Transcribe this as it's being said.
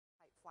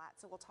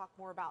that, so we'll talk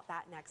more about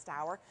that next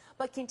hour.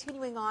 But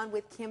continuing on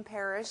with Kim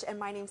Parrish, and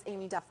my name's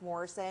Amy Duff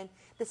Morrison.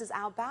 This is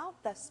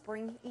about the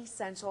spring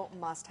essential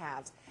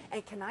must-haves.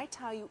 And can I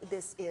tell you,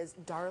 this is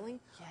darling,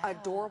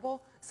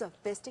 adorable,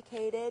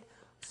 sophisticated,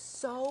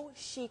 so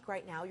chic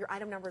right now. Your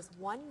item number is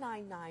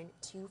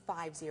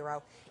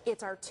 199250.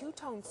 It's our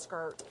two-tone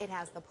skirt. It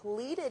has the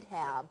pleated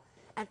hem,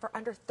 and for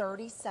under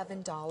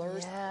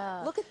 $37.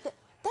 Yeah. Look at the...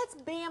 That's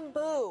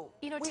bamboo.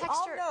 You know, we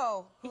all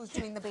know who's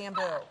doing the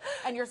bamboo.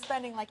 And you're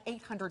spending like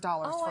 $800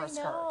 for a skirt.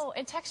 I know.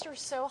 And texture is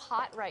so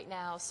hot right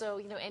now. So,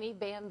 you know, any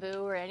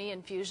bamboo or any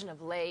infusion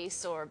of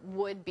lace or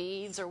wood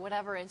beads or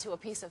whatever into a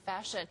piece of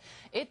fashion,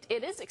 it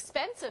is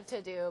expensive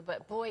to do,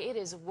 but boy, it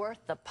is worth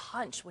the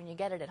punch when you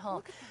get it at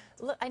home.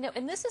 Look, I know,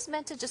 and this is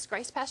meant to just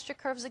grace past your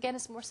curves again.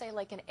 It's more, say,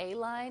 like an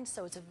A-line,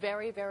 so it's a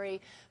very, very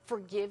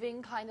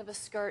forgiving kind of a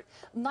skirt.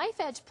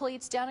 Knife edge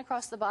pleats down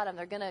across the bottom.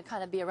 They're going to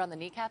kind of be around the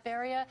kneecap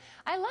area.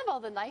 I love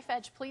all the knife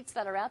edge pleats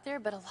that are out there,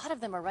 but a lot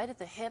of them are right at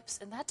the hips,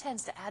 and that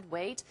tends to add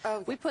weight.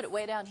 Oh, we put it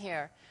way down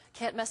here.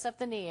 Can't mess up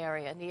the knee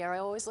area. Knee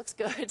area always looks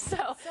good,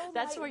 so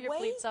that's where your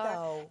pleats are.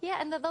 Though. Yeah,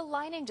 and the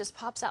lining just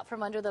pops out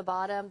from under the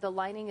bottom. The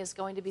lining is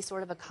going to be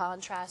sort of a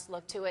contrast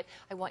look to it.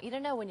 I want you to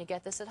know when you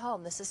get this at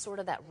home, this is sort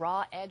of that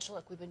raw edge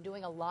look. We've been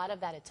doing a lot of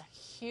that. It's a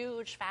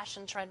huge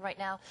fashion trend right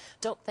now.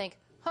 Don't think,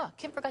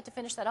 Kim forgot to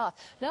finish that off.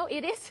 No,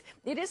 it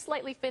is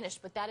slightly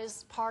finished, but that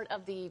is part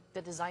of the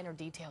designer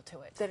detail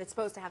to it. That it's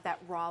supposed to have that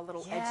raw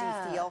little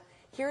edgy feel.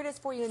 Here it is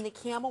for you in the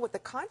camel with the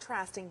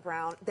contrasting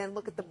brown. Then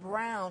look at the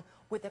brown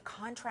with the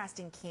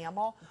contrasting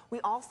camel.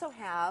 We also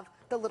have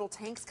the little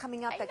tanks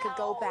coming up that could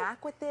go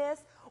back with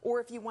this.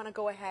 Or if you want to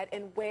go ahead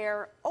and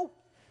wear,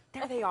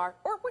 there they are.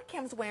 Or what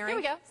Kim's wearing. Here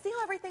we go. See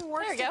how everything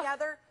works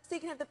together? So you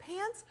can have the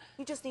pants,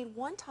 you just need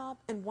one top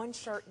and one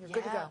shirt, and you're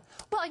good to go.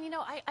 Well, and you know,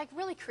 I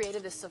really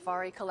created this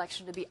safari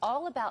collection to be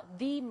all about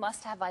the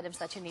must-have items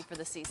that you need for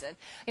the season.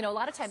 You know, a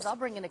lot of times I'll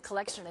bring in a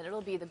collection and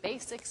it'll be the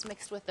basics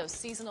mixed with those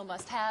seasonal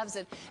must-haves,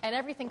 and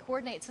everything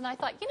coordinates. And I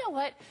thought, you know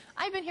what?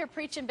 I've been here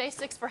preaching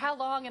basics for how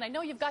long, and I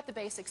know you've got the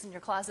basics in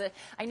your closet.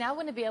 I now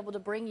want to be able to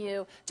bring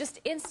you just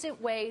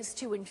instant ways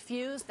to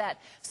infuse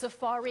that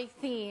safari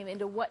theme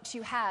into what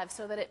you have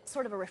so that it's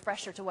sort of a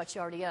refresher to what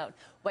you already own.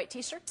 White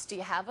t-shirts, do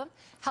you have them?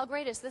 How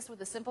great is this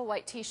with a simple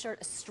white t-shirt,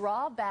 a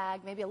straw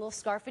bag, maybe a little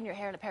scarf in your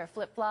hair, and a pair of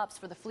flip-flops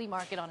for the flea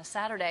market on a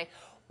Saturday,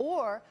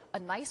 or a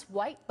nice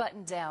white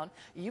button-down.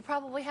 You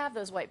probably have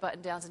those white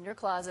button-downs in your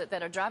closet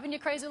that are driving you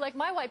crazy like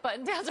my white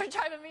button-downs are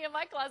driving me in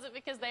my closet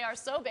because they are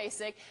so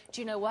basic. Do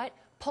you know what?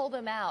 Pull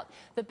them out.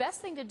 The best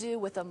thing to do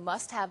with a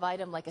must-have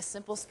item like a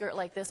simple skirt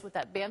like this with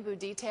that bamboo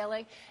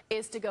detailing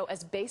is to go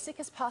as basic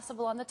as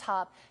possible on the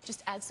top.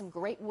 Just add some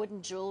great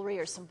wooden jewelry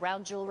or some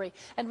brown jewelry,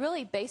 and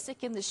really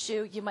basic in the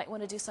shoe. You might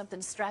want to do something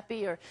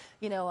strappy or,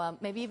 you know,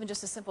 maybe even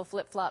just a simple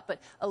flip-flop, but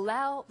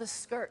allow the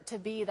skirt to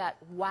be that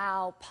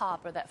wow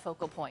pop or that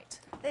focal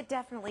point. It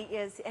definitely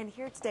is, and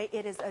here today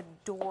it is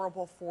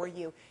adorable for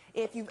you.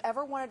 If you've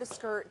ever wanted a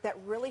skirt that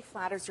really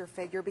flatters your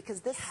figure, because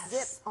this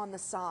zips on the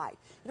side.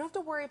 You don't have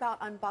to worry about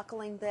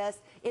unbuckling this.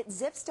 It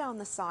zips down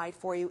the side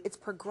for you. It's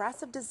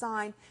progressive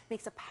design,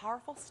 makes a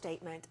powerful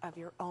statement of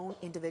your own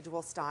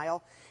individual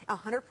style.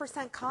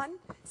 100% cotton,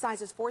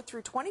 sizes 4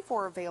 through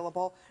 24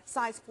 available.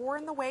 Size 4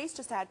 in the waist,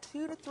 just add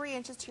 2 to 3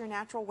 inches to your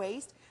natural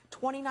waist.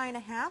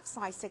 29.5,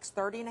 size 6,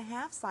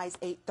 30.5, size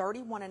 8,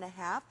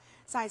 31.5,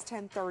 size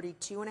 10,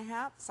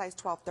 32.5, size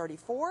 12,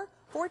 34,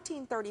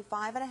 14,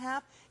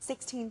 35.5,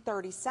 16,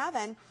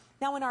 37.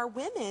 Now in our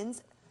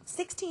women's,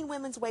 16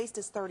 women's waist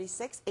is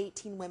 36,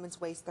 18 women's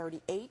waist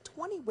 38,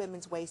 20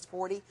 women's waist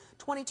 40,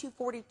 22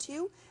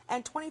 42,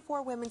 and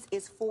 24 women's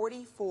is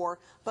 44.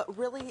 But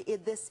really,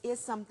 this is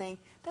something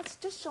that's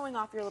just showing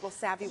off your little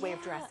savvy way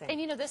of dressing.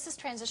 And you know, this is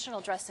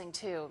transitional dressing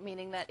too,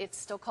 meaning that it's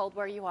still cold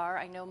where you are.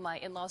 I know my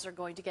in-laws are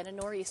going to get a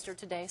nor'easter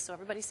today, so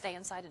everybody stay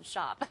inside and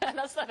shop.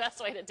 That's the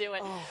best way to do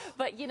it.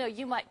 But you know,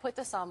 you might put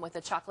this on with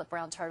a chocolate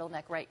brown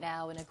turtleneck right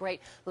now and a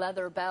great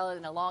leather belt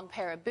and a long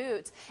pair of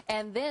boots,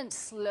 and then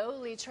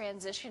slowly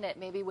transition it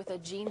maybe with a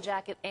jean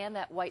jacket and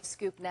that white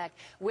scoop neck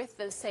with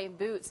the same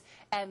boots,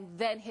 and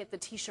then hit the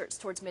t-shirts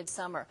towards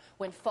midsummer.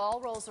 When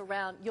fall rolls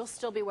around, you'll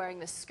still be wearing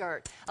this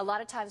skirt. A lot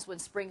of times when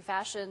spring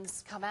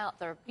fashions come out,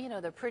 they're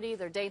pretty,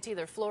 they're dainty,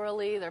 they're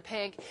florally, they're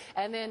pink,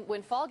 and then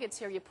when fall gets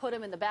here, you put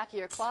them in the back of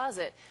your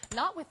closet.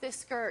 Not with this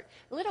skirt,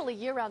 literally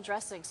year-round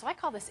dressing. So I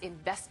call this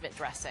investment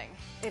dressing.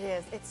 It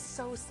is. It's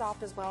so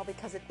soft as well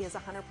because it is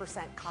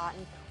 100%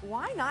 cotton.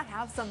 Why not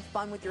have some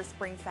fun with your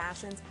spring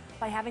fashions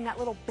by having that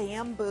little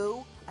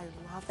bamboo? I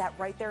love that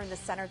right there in the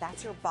center.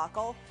 That's your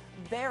buckle.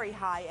 Very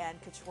high-end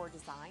couture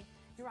design.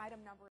 Your item number